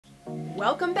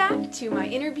Welcome back to my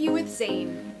interview with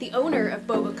Zane, the owner of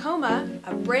Boba Coma,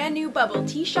 a brand new bubble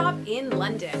tea shop in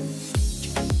London.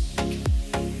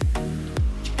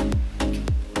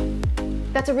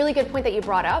 That's a really good point that you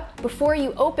brought up. Before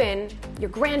you open your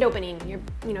grand opening, your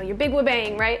big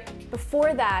wabang, right?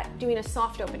 Before that, doing a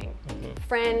soft opening.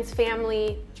 Friends,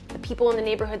 family, the people in the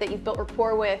neighborhood that you've built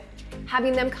rapport with,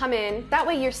 having them come in. That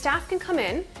way your staff can come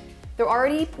in. They're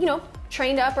already,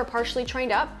 trained up or partially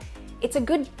trained up. It's a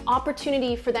good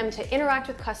opportunity for them to interact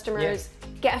with customers,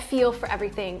 get a feel for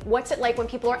everything. What's it like when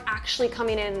people are actually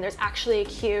coming in and there's actually a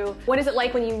queue? What is it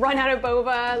like when you run out of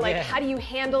boba? How do you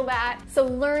handle that? So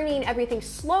learning everything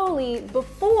slowly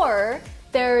before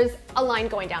there's a line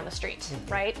going down the street,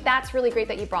 right? That's really great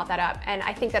that you brought that up. And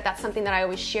I think that that's something that I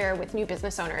always share with new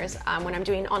business owners when I'm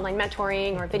doing online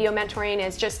mentoring or video mentoring,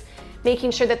 is just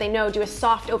making sure that they know, do a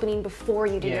soft opening before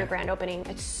you do your grand opening.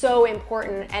 It's so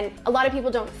important, and a lot of people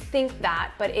don't think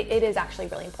that, but it is actually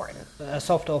really important. A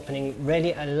soft opening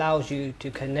really allows you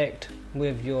to connect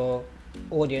with your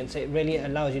audience. It really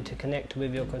allows you to connect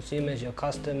with your consumers, your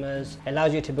customers. It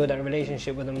allows you to build that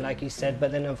relationship with them, like you said.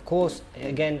 But then, of course,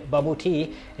 again, bubble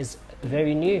tea is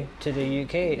very new to the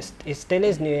UK. It still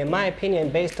is new, in my opinion,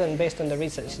 based on the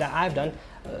research that I've done.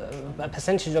 A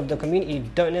percentage of the community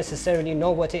don't necessarily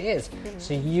know what it is.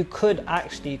 So you could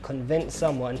actually convince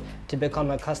someone to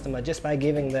become a customer just by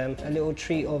giving them a little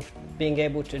treat of being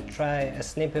able to try a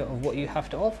snippet of what you have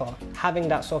to offer. Having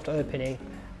that soft opening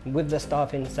with the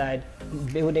staff inside,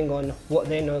 building on what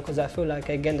they know, because I feel like,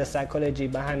 again, the psychology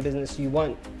behind business, you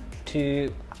want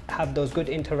to have those good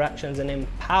interactions and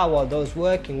empower those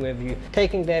working with you,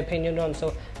 taking their opinion on.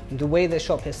 So the way the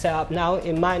shop is set up now,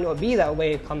 it might not be that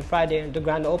way come Friday, the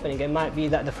grand opening. It might be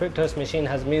that the fructose machine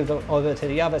has moved over to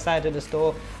the other side of the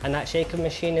store, and that shaker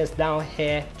machine is down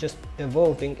here, just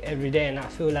evolving every day. And I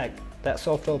feel like that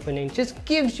soft opening just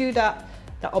gives you that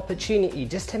opportunity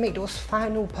just to make those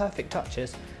final perfect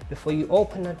touches before you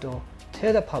open the door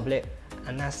to the public,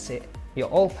 and that's it. You're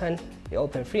open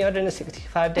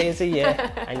 365 days a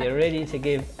year, and you're ready to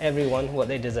give everyone what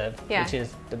they deserve, which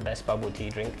is the best bubble tea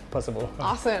drink possible.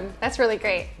 Awesome, that's really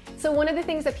great. So one of the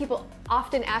things that people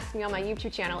often ask me on my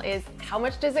YouTube channel is, how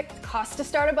much does it cost to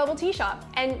start a bubble tea shop?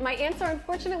 And my answer,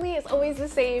 unfortunately, is always the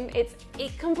same. It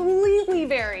completely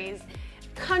varies.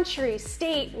 Country,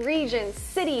 state, region,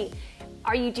 city.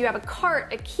 Do you have a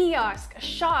cart, a kiosk, a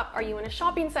shop? Are you in a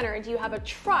shopping center? Do you have a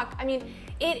truck? I mean,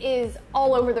 it is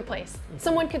all over the place.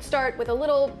 Someone could start with a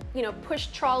little, push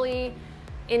trolley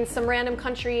in some random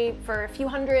country for a few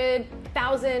hundred,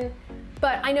 thousand.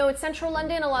 But I know in central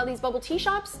London, a lot of these bubble tea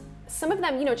shops, some of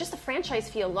them, just the franchise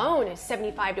fee alone is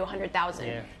 75 to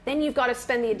 100,000. Then you've got to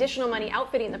spend the additional money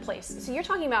outfitting the place. So you're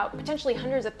talking about potentially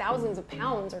hundreds of thousands of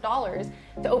pounds or dollars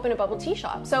to open a bubble tea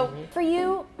shop. So for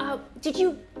you, did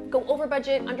you go over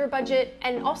budget, under budget?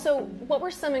 And also, what were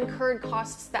some incurred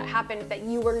costs that happened that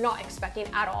you were not expecting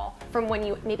at all from when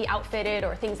you maybe outfitted,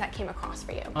 or things that came across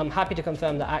for you? I'm happy to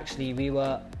confirm that actually we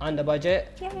were under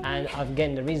budget. And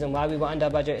again, the reason why we were under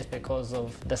budget is because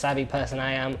of the savvy person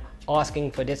I am, asking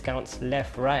for discounts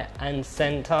left, right and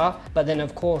center. But then,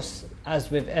 of course, as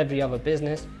with every other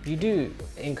business, you do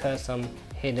incur some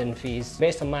hidden fees.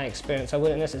 Based on my experience, I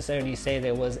wouldn't necessarily say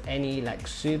there was any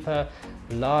super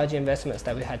large investments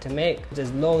that we had to make.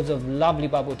 There's loads of lovely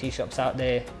bubble tea shops out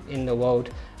there in the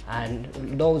world,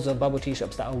 and loads of bubble tea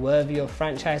shops that are worthy of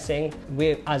franchising.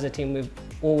 We, as a team, we've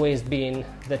always been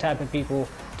the type of people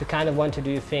to kind of want to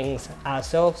do things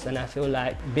ourselves, and I feel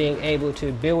like being able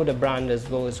to build a brand as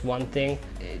well is one thing.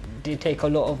 It did take a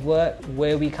lot of work,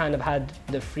 where we kind of had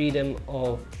the freedom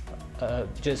of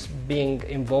just being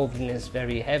involved in this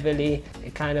very heavily.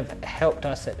 It kind of helped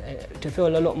us to feel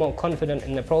a lot more confident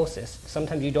in the process.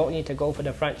 Sometimes you don't need to go for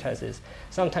the franchises.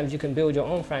 Sometimes you can build your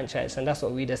own franchise, and that's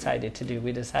what we decided to do.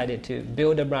 We decided to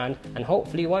build a brand, and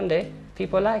hopefully one day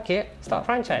people like it, start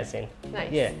franchising.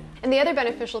 Nice. Yeah. And the other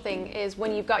beneficial thing is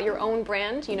when you've got your own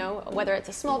brand, whether it's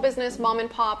a small business, mom and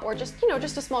pop, or just,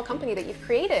 just a small company that you've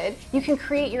created, you can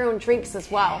create your own drinks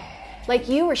as well. Like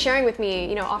you were sharing with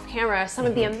me, off camera, some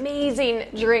of the amazing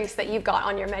drinks that you've got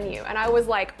on your menu. And I was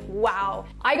like, wow,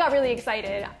 I got really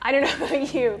excited. I don't know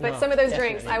about you, but some of those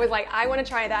drinks, I was like, I want to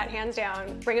try that hands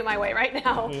down, bring it my way right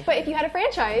now. But if you had a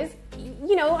franchise,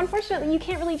 unfortunately, you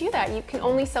can't really do that. You can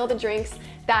only sell the drinks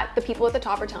that the people at the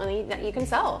top are telling you that you can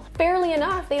sell. Fairly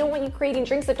enough, they don't want you creating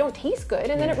drinks that don't taste good,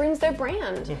 and then it ruins their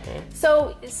brand.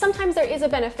 So sometimes there is a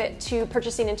benefit to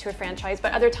purchasing into a franchise,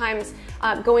 but other times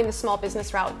going the small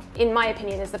business route, in my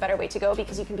opinion, is the better way to go,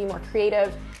 because you can be more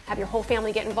creative, have your whole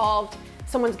family get involved.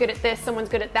 Someone's good at this, someone's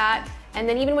good at that. And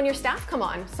then even when your staff come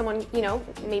on, someone, you know,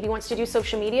 maybe wants to do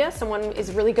social media, someone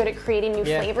is really good at creating new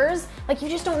flavors. Like, you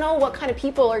just don't know what kind of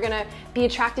people are gonna be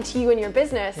attracted to you and your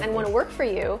business and want to work for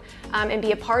you and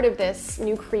be a part of this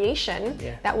new creation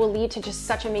that will lead to just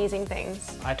such amazing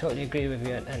things. I totally agree with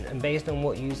you, and based on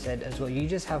what you said as well, you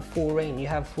just have full reign, you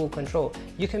have full control.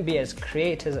 You can be as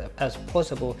creative as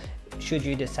possible should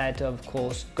you decide to, of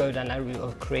course, go down that route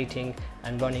of creating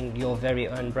and running your very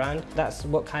own brand. That's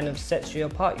what kind of sets you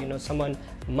apart. You know, someone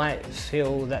might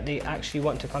feel that they actually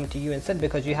want to come to you instead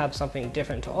because you have something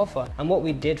different to offer. And what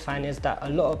we did find is that a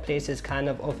lot of places kind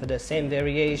of offer the same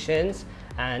variations,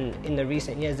 and in the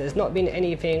recent years there's not been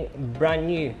anything brand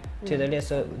new to the list.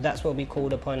 So that's what we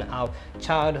called upon our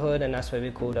childhood, and that's what we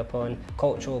called upon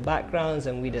cultural backgrounds,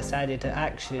 and we decided to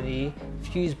actually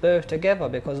fuse both together,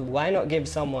 because why not give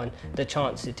someone the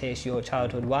chance to taste your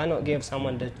childhood? Why not give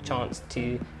someone the chance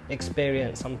to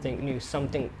experience something new,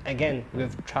 something again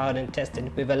we've tried and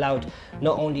tested. We've allowed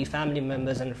not only family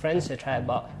members and friends to try,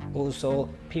 but also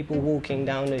people walking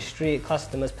down the street,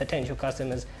 customers, potential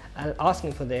customers,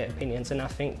 asking for their opinions. And I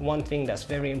think one thing that's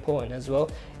very important as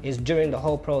well is during the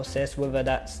whole process, whether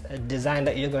that's a design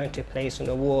that you're going to place on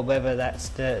the wall, whether that's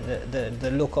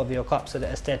the look of your cups or the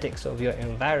aesthetics of your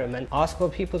environment, ask for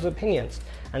people's opinions.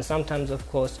 And sometimes, of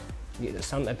course,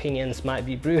 some opinions might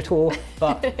be brutal,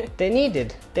 but they're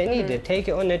needed. Take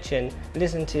it on the chin,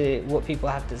 listen to what people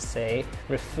have to say,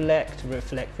 reflect.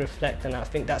 And I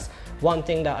think that's one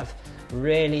thing that I've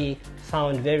really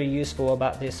found very useful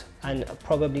about this, and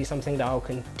probably something that I'll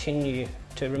continue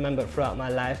to remember throughout my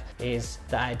life, is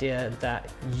the idea that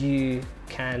you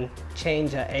can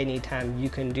change at any time. You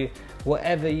can do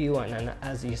whatever you want, and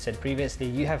as you said previously,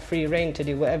 you have free reign to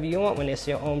do whatever you want when it's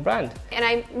your own brand. And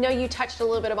I know you touched a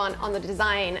little bit on the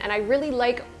design, and I really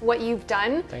like what you've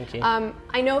done. Thank you.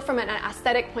 I know from an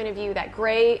aesthetic point of view that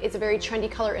gray is a very trendy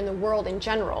color in the world in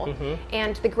general,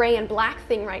 and the gray and black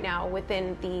thing right now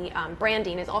within the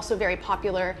branding is also very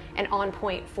popular and on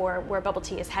point for where bubble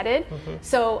tea is headed.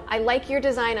 So I like your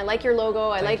design, I like your logo,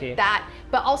 I like that,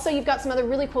 but also you've got some other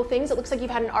really cool things. It looks like you've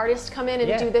had an artist come in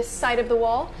and do this side of the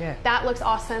wall. That looks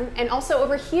awesome. And also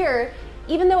over here,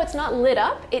 even though it's not lit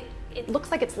up, it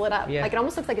looks like it's lit up. Like, it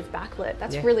almost looks like it's backlit.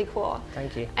 That's really cool.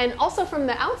 Thank you. And also from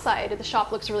the outside, the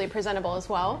shop looks really presentable as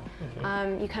well.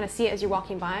 You kind of see it as you're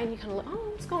walking by, and you kind of look,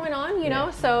 oh, what's going on, you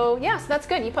know? So yeah, so that's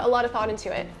good. You put a lot of thought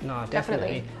into it. No,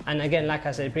 definitely. And again, like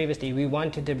I said previously, we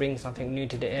wanted to bring something new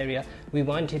to the area. We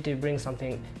wanted to bring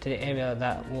something to the area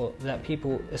that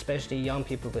people, especially young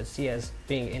people, could see as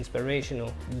being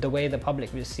inspirational. The way the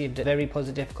public received very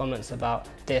positive comments about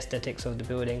the aesthetics of the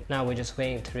building. Now we're just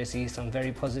waiting to receive some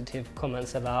very positive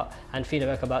comments about and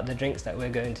feedback about the drinks that we're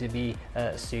going to be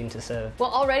soon to serve. Well,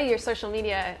 already your social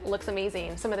media looks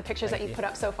amazing. Some of the pictures that you put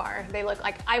up so far, they look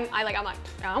like I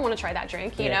want to try that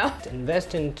drink, you know?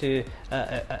 Invest into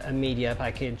a media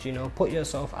package, you know, put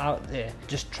yourself out there.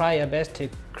 Just try your best to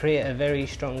create a very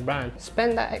strong brand.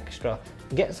 Spend that extra.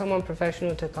 Get someone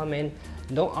professional to come in.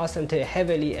 Don't ask them to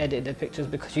heavily edit the pictures,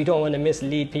 because you don't want to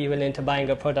mislead people into buying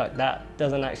a product that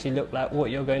doesn't actually look like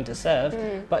what you're going to serve.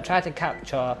 But try to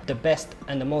capture the best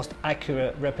and the most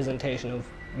accurate representation of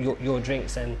your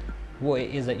drinks and what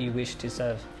it is that you wish to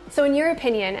serve. So in your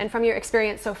opinion, and from your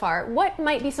experience so far, what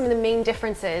might be some of the main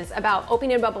differences about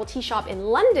opening a bubble tea shop in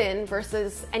London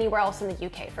versus anywhere else in the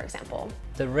UK, for example?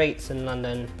 The rates in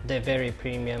London, they're very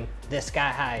premium. They're sky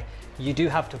high. You do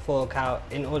have to fork out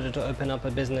in order to open up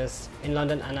a business in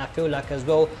London, and I feel like as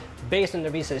well, based on the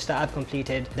research that I've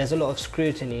completed, there's a lot of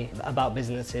scrutiny about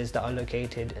businesses that are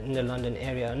located in the London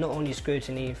area. Not only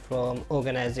scrutiny from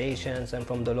organizations and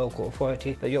from the local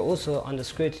authority, but you're also under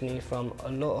scrutiny from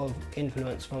a lot of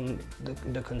influence from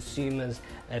the consumer's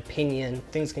opinion.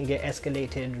 Things can get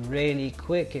escalated really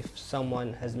quick if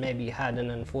someone has maybe had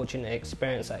an unfortunate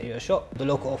experience at your shop. The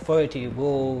local authority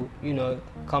will, you know,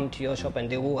 come to your shop and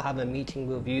they will have a meeting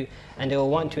with you, and they will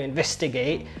want to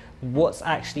investigate what's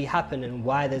actually happened and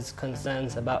why there's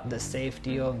concerns about the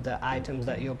safety of the items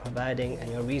that you're providing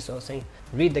and you're resourcing.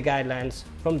 Read the guidelines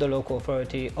from the local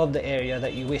authority of the area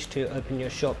that you wish to open your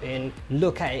shop in.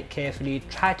 Look at it carefully.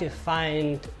 Try to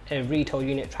find a retail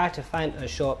unit, try to find a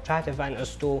shop, try to find a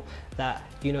store that,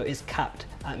 you know, is capped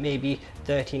at maybe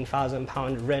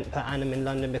 £13,000 rent per annum in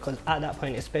London, because at that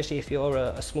point, especially if you're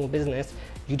a small business,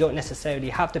 you don't necessarily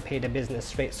have to pay the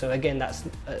business rate. So again, that's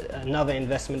another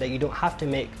investment that you don't have to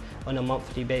make on a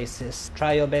monthly basis.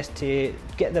 Try your best to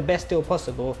get the best deal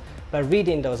possible by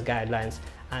reading those guidelines,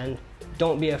 and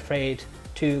don't be afraid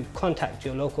to contact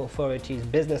your local authority's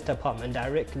business department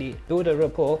directly, build a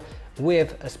rapport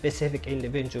with a specific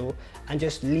individual and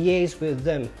just liaise with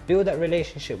them, build that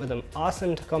relationship with them, ask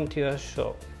them to come to your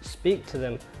shop, speak to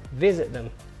them, visit them,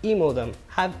 email them,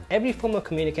 have every form of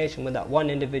communication with that one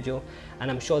individual, and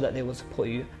I'm sure that they will support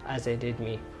you as they did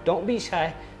me. Don't be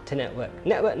shy to network,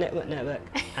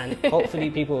 and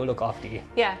hopefully people will look after you.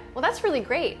 Yeah, well, that's really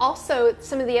great. Also,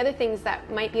 some of the other things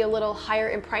that might be a little higher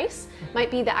in price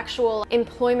might be the actual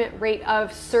employment rate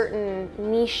of certain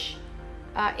niche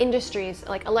industries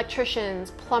like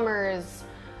electricians, plumbers,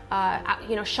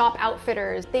 shop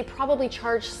outfitters. They probably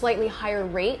charge slightly higher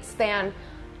rates than,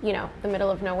 the middle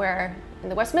of nowhere in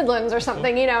the West Midlands or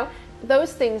something,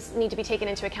 Those things need to be taken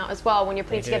into account as well when you're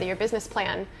putting together your business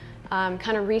plan.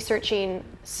 Kind of researching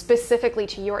specifically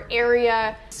to your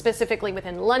area, specifically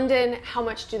within London, how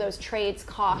much do those trades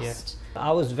cost? Yeah.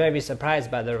 I was very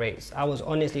surprised by the rates. I was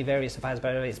honestly very surprised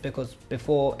by the rates because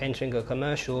before entering a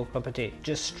commercial property,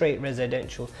 just straight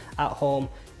residential, at home,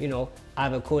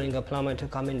 either calling a plumber to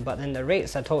come in, but then the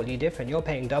rates are totally different. You're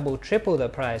paying double, triple the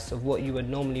price of what you would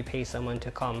normally pay someone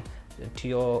to come to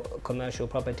your commercial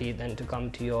property than to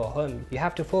come to your home. You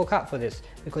have to fork out for this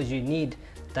because you need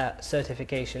that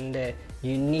certification there.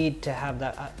 You need to have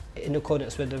that in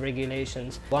accordance with the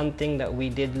regulations. One thing that we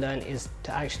did learn is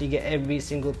to actually get every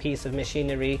single piece of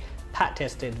machinery pat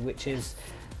tested, which is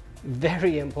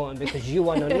very important because you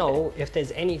want to know if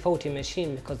there's any faulty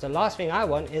machine, because the last thing I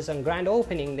want is on grand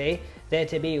opening day there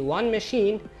to be one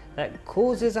machine that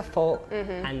causes a fault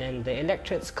and then the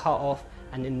electrics cut off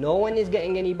and then no one is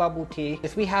getting any bubble tea.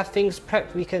 If we have things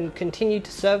prepped, we can continue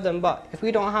to serve them, but if we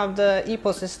don't have the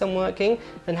EPOS system working,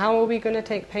 then how are we going to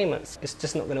take payments? It's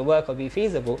just not going to work or be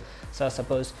feasible. So I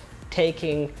suppose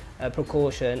taking a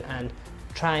precaution and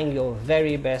trying your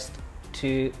very best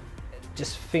to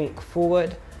just think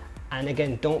forward, and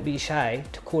again, don't be shy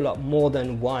to call up more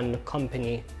than one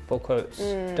company for quotes.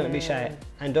 Don't be shy,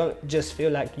 and don't just feel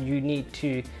like you need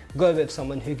to go with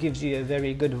someone who gives you a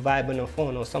very good vibe on a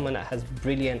phone or someone that has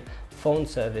brilliant phone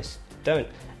service. Don't.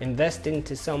 Invest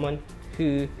into someone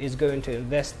who is going to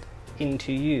invest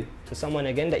into you, to someone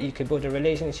again that you could build a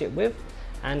relationship with.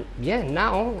 And yeah,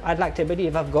 now I'd like to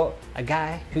believe I've got a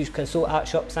guy who can sort out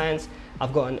shop signs,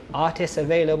 I've got an artist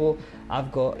available,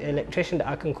 I've got an electrician that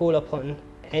I can call upon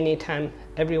anytime,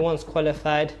 everyone's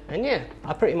qualified, and yeah,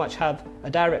 I pretty much have a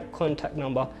direct contact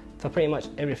number for pretty much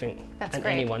everything. That's and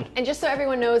great. anyone. And just so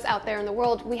everyone knows out there in the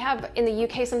world, we have in the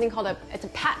UK something called it's a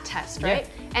pat test, right?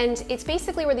 Yeah. And it's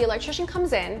basically where the electrician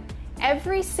comes in,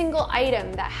 every single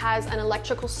item that has an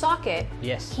electrical socket,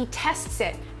 he tests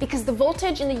it, because the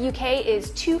voltage in the UK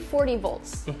is 240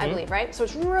 volts, I believe, right? So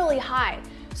it's really high.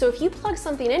 So if you plug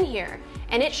something in here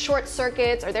and it short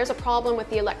circuits or there's a problem with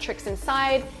the electrics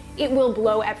inside, it will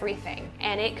blow everything,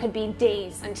 and it could be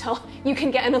days until you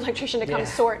can get an electrician to come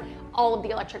sort all of the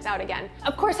electrics out again.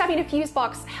 Of course, having a fuse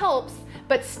box helps,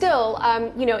 but still,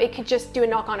 it could just do a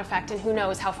knock-on effect, and who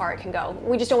knows how far it can go.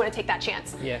 We just don't want to take that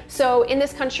chance. So in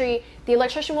this country, the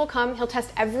electrician will come, he'll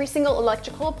test every single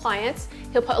electrical appliance,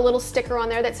 he'll put a little sticker on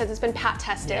there that says it's been pat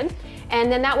tested,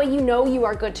 and then that way you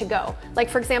are good to go. Like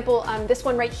for example, this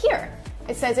one right here,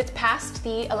 it says it's passed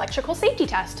the electrical safety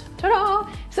test. Ta-da!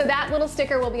 So that little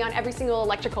sticker will be on every single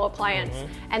electrical appliance.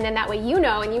 And then that way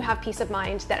and you have peace of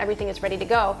mind that everything is ready to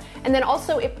go. And then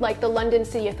also if like the London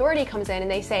City Authority comes in and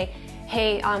they say,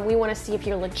 hey, we want to see if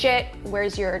you're legit,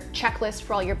 where's your checklist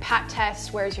for all your pat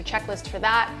tests, where's your checklist for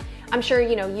that? I'm sure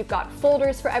you've got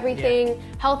folders for everything,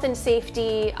 health and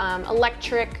safety,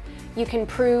 electric, you can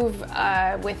prove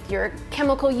with your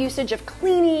chemical usage of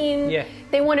cleaning.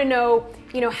 They want to know,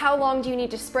 how long do you need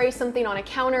to spray something on a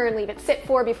counter and leave it sit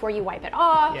for before you wipe it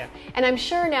off? And I'm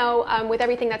sure now, with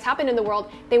everything that's happened in the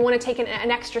world, they want to take an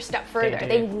extra step further.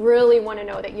 They really want to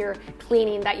know that you're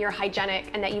cleaning, that you're hygienic,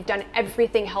 and that you've done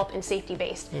everything health and safety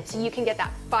based. So you can get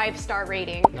that 5-star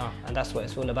rating. And that's what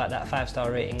it's all about, that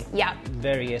 5-star rating.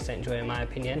 Very essential in my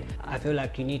opinion. I feel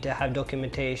like you need to have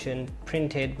documentation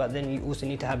printed, but then you also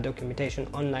need to have documentation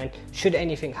online. Should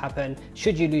anything happen,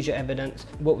 should you lose your evidence,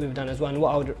 what we've done as well, and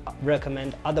what I would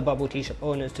recommend other bubble tea shop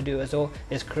owners to do as well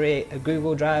is create a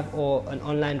Google Drive or an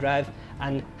online drive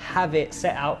and have it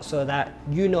set out so that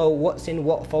you know what's in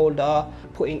what folder,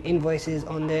 putting invoices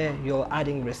on there, you're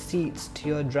adding receipts to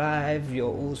your drive,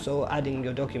 you're also adding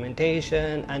your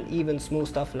documentation, and even small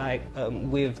stuff like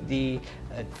with the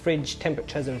fridge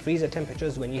temperatures and freezer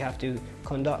temperatures, when you have to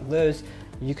conduct those,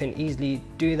 you can easily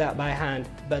do that by hand,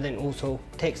 but then also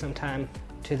take some time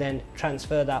to then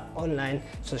transfer that online.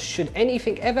 So should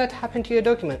anything ever happen to your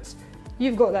documents,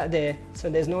 you've got that there,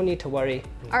 so there's no need to worry.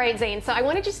 All right, Zain, so I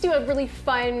want to just do a really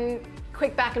fun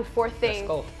quick back and forth thing. Let's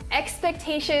go.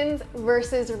 Expectations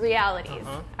versus realities.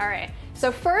 All right.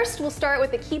 So first, we'll start with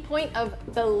the key point of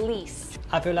the lease.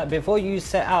 I feel like before you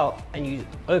set out and you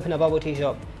open a bubble tea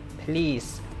shop,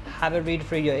 please have a read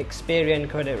through your Experian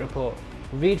credit report.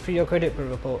 Read through your credit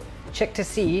report. Check to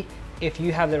see if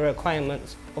you have the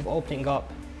requirements of opening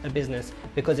up a business,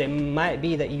 because it might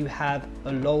be that you have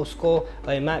a low score,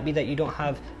 or it might be that you don't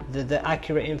have the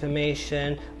accurate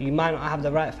information, you might not have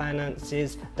the right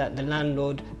finances that the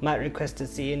landlord might request to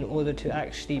see in order to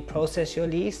actually process your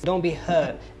lease. Don't be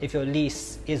hurt if your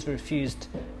lease is refused.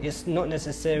 It's not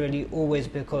necessarily always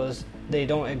because they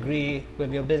don't agree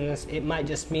with your business. It might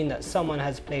just mean that someone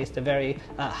has placed a very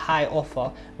high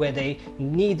offer where they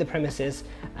need the premises,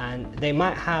 and they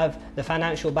might have the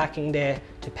financial backing there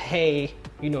to pay,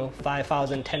 you know,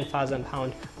 £5,000,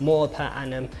 £10,000 more per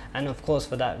annum. And of course,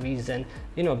 for that reason,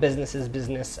 you know, business is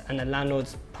business, and the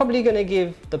landlord's probably going to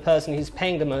give the person who's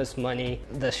paying the most money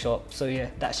the shop. So yeah,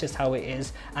 that's just how it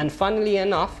is. And funnily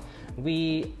enough,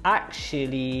 we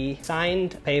actually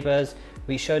signed papers.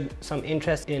 We showed some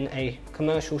interest in a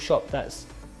commercial shop that's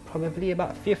probably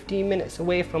about 15 minutes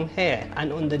away from here.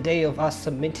 And on the day of us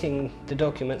submitting the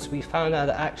documents, we found out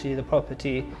that actually the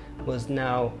property was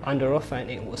now under offer and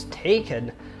it was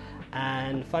taken.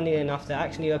 And funny enough, they're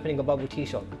actually opening a bubble tea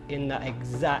shop in that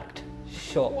exact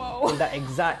shop. Whoa. In that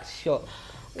exact shop.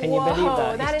 Can Whoa, you believe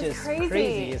that? that It's is just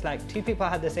crazy. It's like two people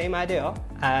had the same idea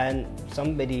and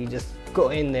somebody just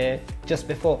got in there just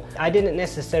before. I didn't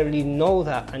necessarily know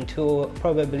that until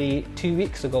probably 2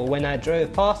 weeks ago when I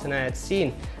drove past and I had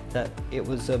seen that it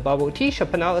was a bubble tea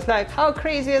shop, and I was like, how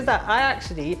crazy is that? I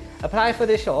actually applied for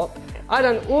this shop, I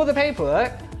done all the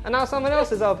paperwork, and now someone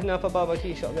else is opening up a bubble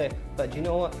tea shop there. But you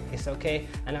know what? It's okay.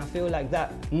 And I feel like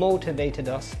that motivated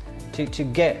us to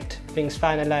get things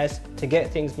finalized, to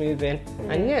get things moving,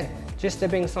 and yeah, just to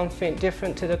bring something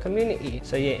different to the community.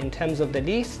 So yeah, in terms of the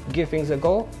lease, give things a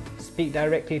go, speak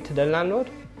directly to the landlord,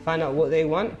 find out what they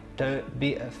want. Don't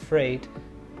be afraid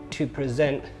to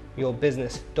present your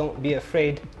business. Don't be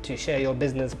afraid to share your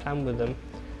business plan with them.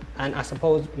 And I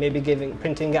suppose maybe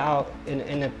printing it out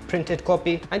in a printed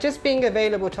copy, and just being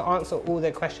available to answer all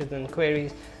their questions and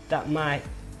queries that might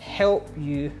help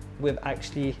you with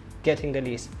actually getting the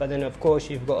lease. But then of course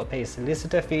you've got to pay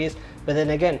solicitor fees. But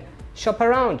then again, shop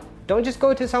around. Don't just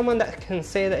go to someone that can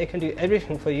say that it can do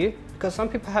everything for you, because some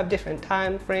people have different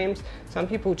time frames. Some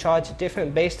people charge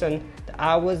different based on the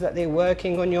hours that they're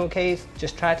working on your case.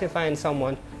 Just try to find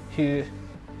someone who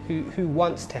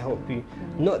wants to help you.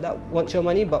 Not that wants your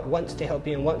money, but wants to help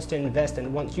you and wants to invest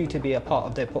and wants you to be a part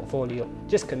of their portfolio.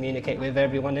 Just communicate with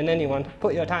everyone and anyone.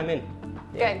 Put your time in.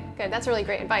 Yeah. Good. That's really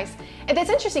great advice. And that's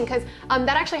interesting because that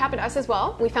actually happened to us as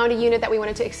well. We found a unit that we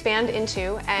wanted to expand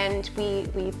into, and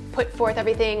we put forth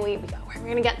everything. We go, where are we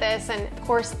going to get this? And of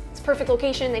course, it's a perfect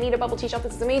location. They need a bubble tea shop.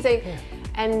 This is amazing. Yeah.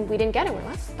 And we didn't get it. We're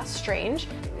like, that's strange.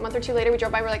 A month or two later, we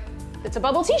drove by. We're like, it's a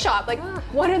bubble tea shop. Like,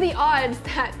 what are the odds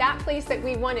that that place that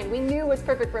we wanted, we knew was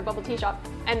perfect for a bubble tea shop,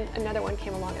 and another one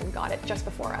came along and got it just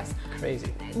before us.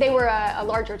 Crazy. They were a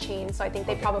larger chain, so I think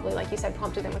they probably, like you said,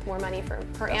 prompted them with more money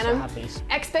per annum. What happens.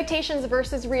 Expectations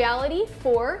versus reality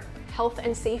for health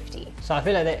and safety. So I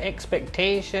feel like the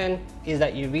expectation is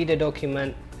that you read a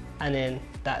document and then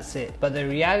that's it. But the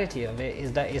reality of it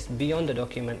is that it's beyond the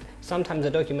document. Sometimes the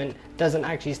document doesn't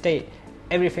actually state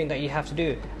everything that you have to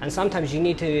do, and sometimes you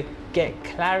need to get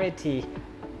clarity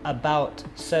about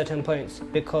certain points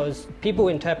because people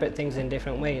interpret things in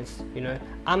different ways. You know,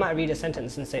 I might read a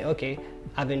sentence and say, okay,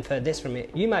 I've inferred this from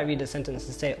it. You might read a sentence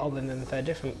and say, oh, I've inferred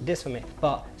this from it.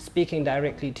 But speaking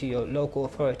directly to your local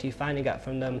authority, finding out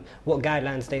from them what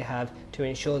guidelines they have to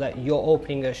ensure that you're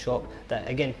opening a shop that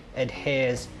again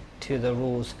adheres to the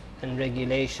rules and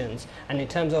regulations. And in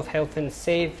terms of health and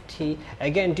safety,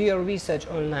 again, do your research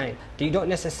online. You don't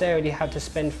necessarily have to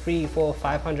spend £300,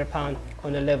 £400, £500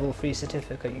 on a level 3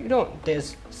 certificate. You don't.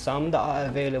 There's some that are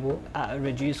available at a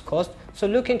reduced cost. So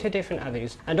look into different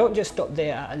avenues and don't just stop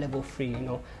there at a level 3, you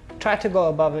know. Try to go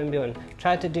above and beyond.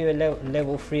 Try to do a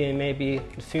level 3 and maybe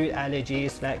food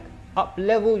allergies, like up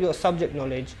level your subject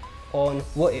knowledge on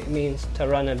what it means to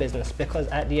run a business, because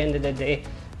at the end of the day,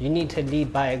 you need to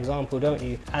lead by example, don't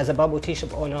you? As a bubble tea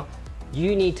shop owner,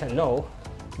 you need to know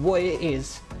what it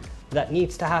is that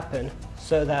needs to happen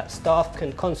so that staff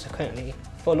can consequently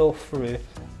follow through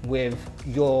with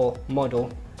your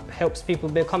model. It helps people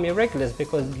become your regulars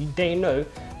because they know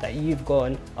that you've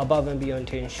gone above and beyond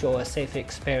to ensure a safe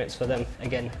experience for them,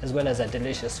 again, as well as a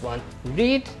delicious one.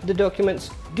 Read the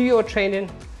documents, do your training,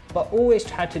 but always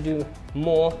try to do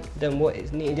more than what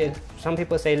is needed. Some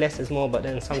people say less is more, but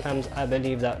then sometimes I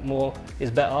believe that more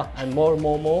is better, and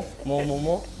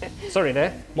more. Sorry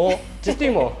there, more, just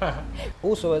do more.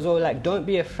 Also as well, like, don't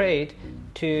be afraid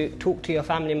to talk to your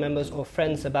family members or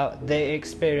friends about their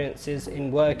experiences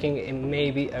in working in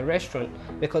maybe a restaurant,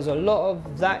 because a lot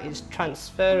of that is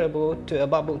transferable to a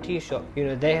bubble tea shop. You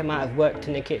know, they might have worked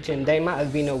in the kitchen, they might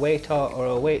have been a waiter or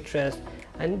a waitress,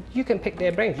 and you can pick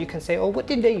their brains. You can say, oh, what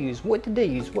did they use? What did they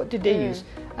use? What did they use?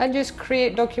 And just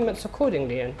create documents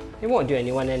accordingly, and it won't do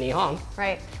anyone any harm.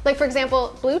 Right. Like, for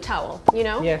example, Blue Towel, you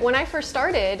know? Yeah. When I first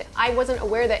started, I wasn't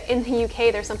aware that in the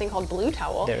UK there's something called Blue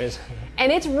Towel. There is.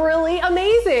 And it's really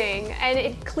amazing, and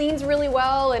it cleans really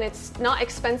well, and it's not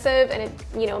expensive, and it,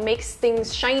 you know, makes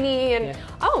things shiny, and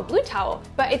oh, Blue Towel.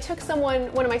 But it took one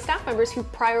of my staff members who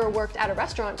prior worked at a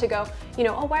restaurant to go, you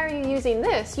know, oh, why are you using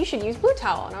this? You should use Blue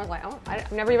Towel. And I was like, oh,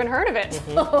 I've never even heard of it.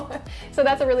 So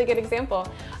that's a really good example.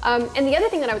 And the other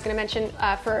thing that I was going to mention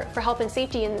for health and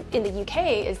safety in the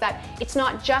UK is that it's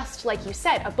not just, like you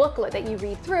said, a booklet that you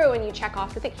read through and you check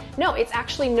off the thing. No, it's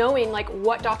actually knowing like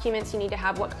what documents you need to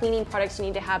have, what cleaning products you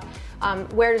need to have,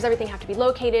 where does everything have to be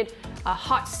located,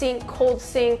 hot sink, cold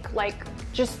sink, like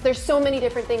just there's so many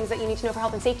different things that you need to know for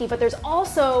health and safety, but there's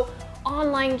also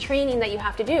online training that you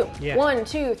have to do. 1,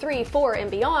 2, 3, 4 and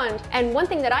beyond. And one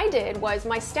thing that I did was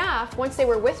my staff, once they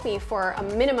were with me for a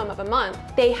minimum of a month,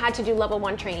 they had to do level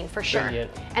 1 training for sure.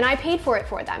 Brilliant. And I paid for it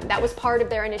for them. That was part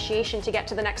of their initiation to get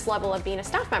to the next level of being a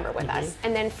staff member with us.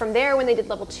 And then from there, when they did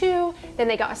level 2, then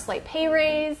they got a slight pay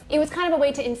raise. It was kind of a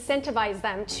way to incentivize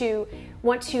them to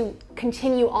want to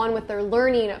continue on with their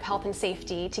learning of health and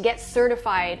safety, to get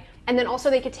certified. And then also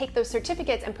they could take those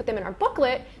certificates and put them in our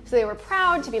booklet, so they were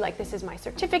proud to be like, this is my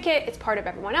certificate, it's part of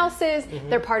everyone else's,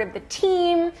 they're part of the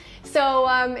team.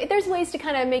 So there's ways to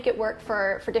kind of make it work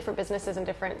for different businesses and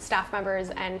different staff members,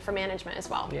 and for management as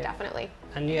well, definitely.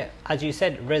 And yeah, as you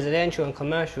said, residential and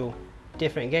commercial,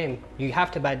 different game. You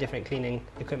have to buy different cleaning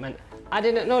equipment. I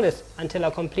didn't know this until I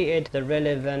completed the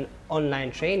relevant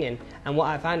online training, and what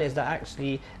I found is that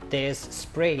actually there's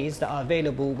sprays that are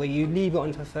available where you leave it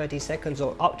on for 30 seconds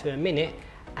or up to a minute,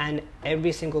 and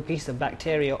every single piece of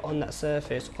bacteria on that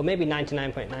surface, or maybe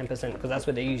 99.9%, because that's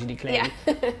what they usually claim,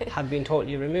 have been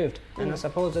totally removed. And I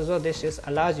suppose as well, this just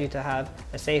allows you to have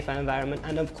a safer environment,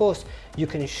 and of course you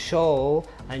can show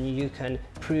and you can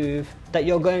prove that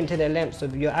you're going to the lengths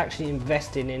of, you're actually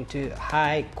investing into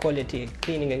high quality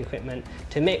cleaning equipment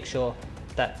to make sure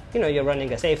that, you know, you're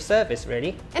running a safe service,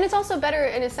 really. And it's also better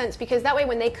in a sense, because that way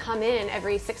when they come in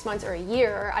every 6 months or a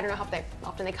year, I don't know how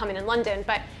often they come in London,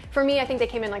 but for me, I think they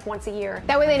came in like once a year.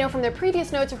 That way they know from their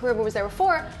previous notes or whoever was there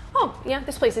before, oh yeah,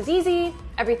 this place is easy,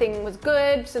 everything was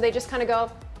good, so they just kind of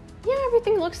go, yeah,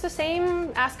 everything looks the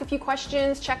same, ask a few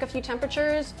questions, check a few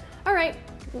temperatures, all right,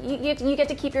 you get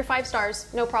to keep your 5 stars,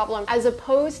 no problem. As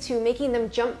opposed to making them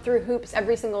jump through hoops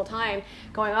every single time,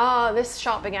 going, oh, this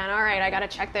shop again, all right, I gotta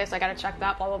check this, I gotta check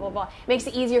that, blah, blah, blah, blah. It makes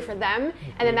it easier for them,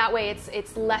 and then that way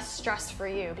it's less stress for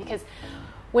you, because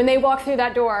when they walk through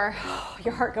that door,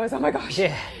 your heart goes, oh my gosh,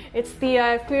 it's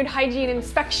the food hygiene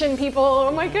inspection people, oh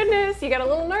my goodness, you get a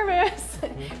little nervous.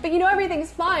 But you know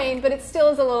everything's fine, but it still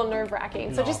is a little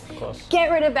nerve-wracking. So just get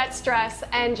rid of that stress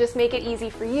and just make it easy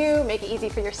for you, make it easy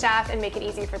for your staff, and make it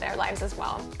easy for their lives as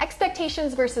well.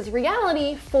 Expectations versus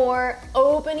reality for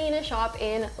opening a shop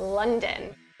in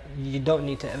London. You don't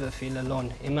need to ever feel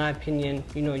alone. In my opinion,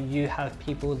 you know, you have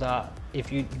people that if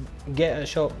you get a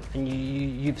shop and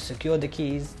you've secured the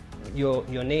keys, your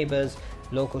neighbors,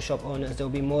 local shop owners, they'll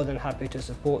be more than happy to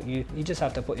support you. You just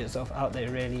have to put yourself out there,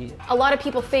 really. A lot of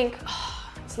people think,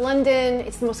 oh, it's London,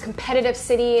 it's the most competitive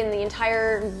city in the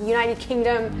entire United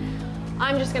Kingdom.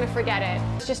 I'm just gonna forget it.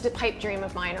 It's just a pipe dream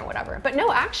of mine or whatever. But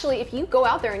no, actually, if you go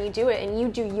out there and you do it and you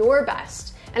do your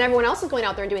best, and everyone else is going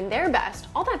out there and doing their best,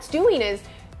 all that's doing is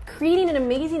creating an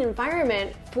amazing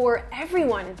environment for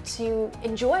everyone to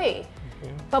enjoy.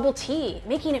 Bubble tea,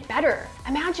 making it better.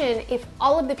 Imagine if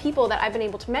all of the people that I've been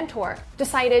able to mentor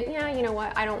decided, yeah, you know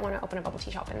what, I don't want to open a bubble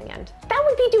tea shop in the end. That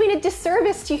would be doing a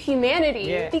disservice to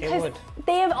humanity, because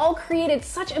they have all created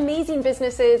such amazing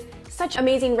businesses, such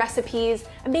amazing recipes,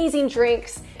 amazing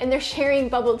drinks, and they're sharing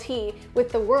bubble tea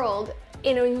with the world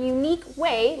in a unique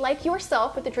way, like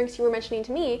yourself with the drinks you were mentioning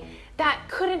to me, that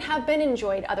couldn't have been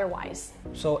enjoyed otherwise.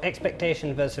 So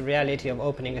expectation versus reality of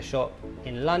opening a shop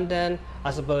in London,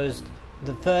 I suppose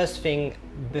the first thing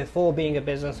before being a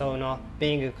business owner,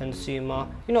 being a consumer,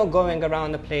 you know, going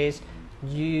around the place,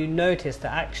 you notice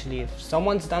that actually if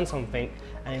someone's done something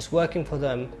and it's working for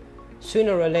them,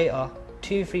 sooner or later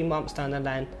 2-3 months down the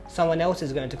line, someone else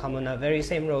is going to come on that very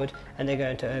same road and they're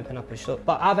going to open up a shop.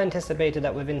 But I've anticipated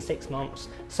that within 6 months,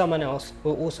 someone else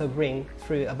will also bring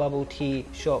through a bubble tea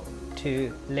shop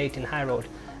to Leyton High Road.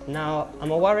 Now,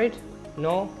 am I worried?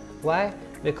 No. Why?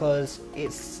 Because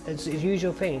it's a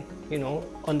usual thing, you know,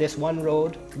 on this one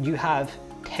road, you have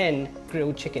 10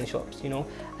 grilled chicken shops, you know,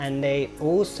 and they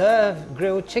all serve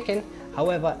grilled chicken.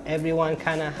 However, everyone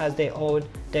kind of has their own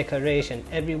decoration.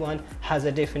 Everyone has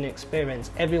a different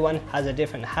experience. Everyone has a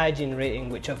different hygiene rating,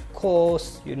 which of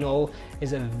course, you know,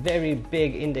 is a very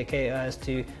big indicator as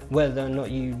to whether or not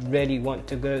you really want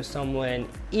to go somewhere and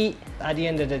eat. At the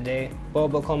end of the day,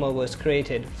 Coma was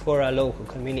created for our local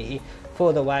community,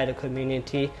 for the wider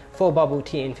community, for bubble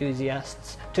tea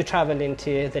enthusiasts to travel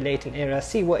into the Leyton area,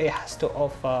 see what it has to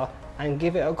offer and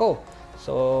give it a go.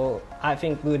 So I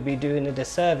think we would be doing a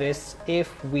disservice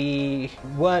if we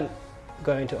weren't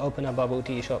going to open a bubble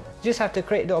tea shop. You just have to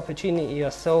create the opportunity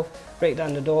yourself, break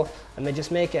down the door, and then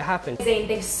just make it happen. Zane,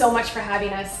 thanks so much for having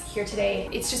us here today.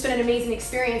 It's just been an amazing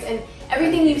experience, and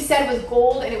everything you said was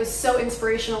gold, and it was so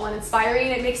inspirational and inspiring.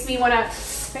 It makes me want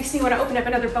to open up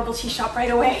another bubble tea shop right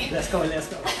away. Let's go.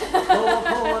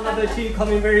 Oh, another tea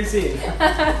coming very soon.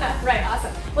 Right,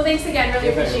 awesome. Well, thanks again, really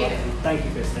appreciate it. Thank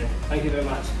you, Kristin. Thank you very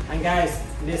much. And guys,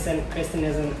 listen, Kristin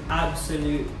is an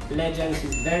absolute legend.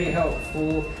 She's very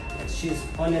helpful. She's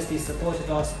honestly supported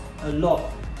us a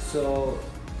lot. So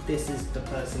this is the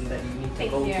person that you need to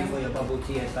go to for your bubble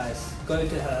tea advice. Go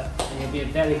to her and you'll be a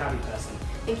very happy person.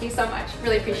 Thank you so much.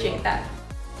 Really appreciate that.